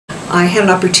I had an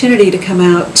opportunity to come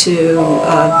out to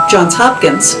Johns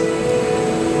Hopkins.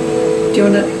 Do you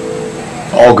want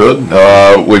to? All good.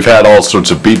 We've had all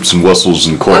sorts of beeps and whistles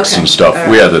and clicks and stuff. Right.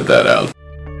 We edited that out.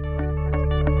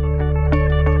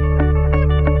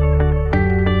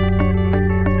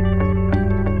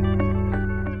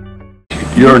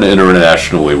 You're an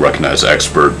internationally recognized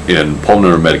expert in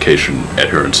pulmonary medication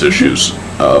adherence issues.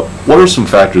 What are some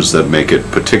factors that make it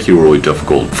particularly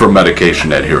difficult for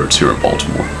medication adherence here in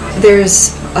Baltimore?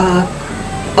 There's a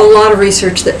lot of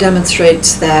research that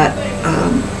demonstrates that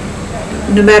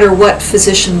no matter what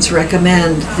physicians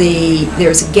recommend,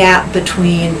 there's a gap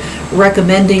between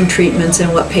recommending treatments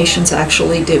and what patients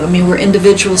actually do. I mean, we're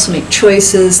individuals who make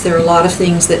choices. There are a lot of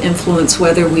things that influence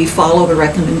whether we follow the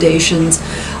recommendations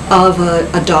of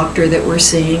a doctor that we're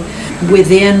seeing.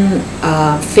 Within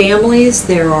families,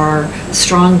 there are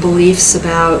strong beliefs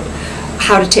about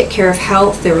how to take care of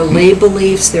health. There are lay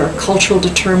beliefs, there are cultural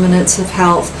determinants of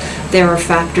health, there are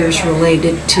factors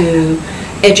related to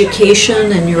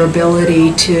education and your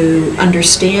ability to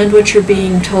understand what you're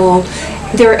being told.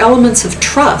 There are elements of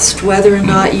trust, whether or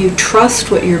not you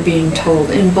trust what you're being told.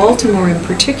 In Baltimore in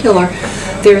particular,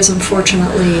 there is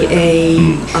unfortunately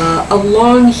a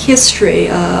long history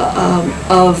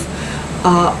of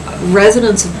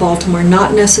residents of Baltimore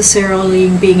not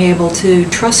necessarily being able to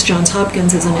trust Johns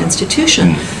Hopkins as an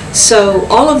institution. So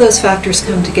all of those factors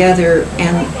come together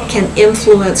and can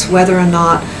influence whether or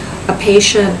not a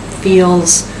patient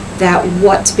feels that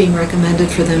what's being recommended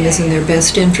for them is in their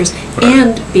best interest,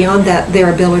 and beyond that,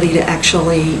 their ability to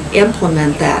actually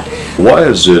implement that. Why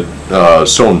is it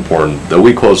so important that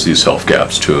we close these health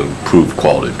gaps to improve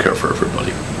quality of care for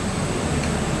everybody?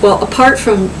 Well, apart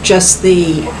from just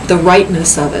the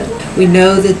rightness of it, we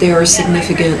know that there are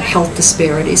significant health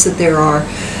disparities, that there are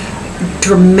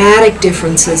dramatic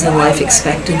differences in life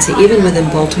expectancy, even within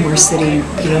Baltimore City,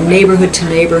 neighborhood to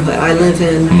neighborhood. I live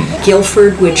in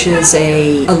Guilford, which is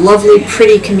a lovely,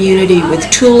 pretty community with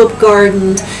tulip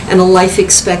gardens and a life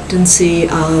expectancy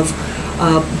of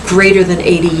greater than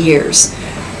 80 years.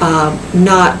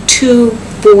 Not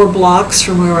 4 blocks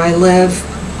from where I live,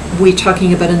 we're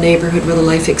talking about a neighborhood with a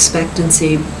life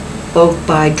expectancy both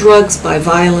by drugs, by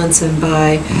violence, and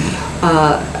by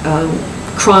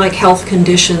chronic health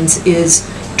conditions is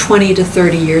 20 to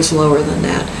 30 years lower than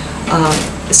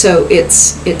that. So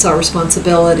it's our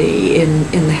responsibility in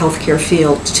the healthcare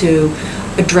field to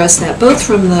address that, both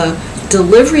from the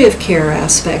delivery of care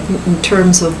aspect in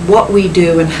terms of what we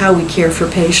do and how we care for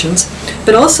patients,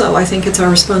 but also I think it's our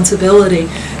responsibility,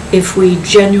 if we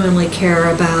genuinely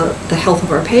care about the health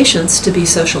of our patients, to be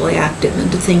socially active and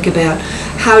to think about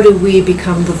how do we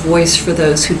become the voice for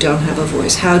those who don't have a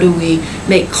voice. How do we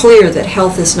make clear that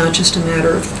health is not just a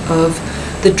matter of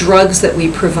the drugs that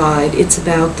we provide, it's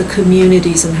about the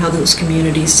communities and how those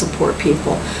communities support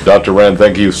people. Dr. Rand,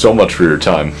 thank you so much for your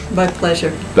time. My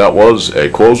pleasure. That was A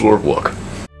CLOSLER Look.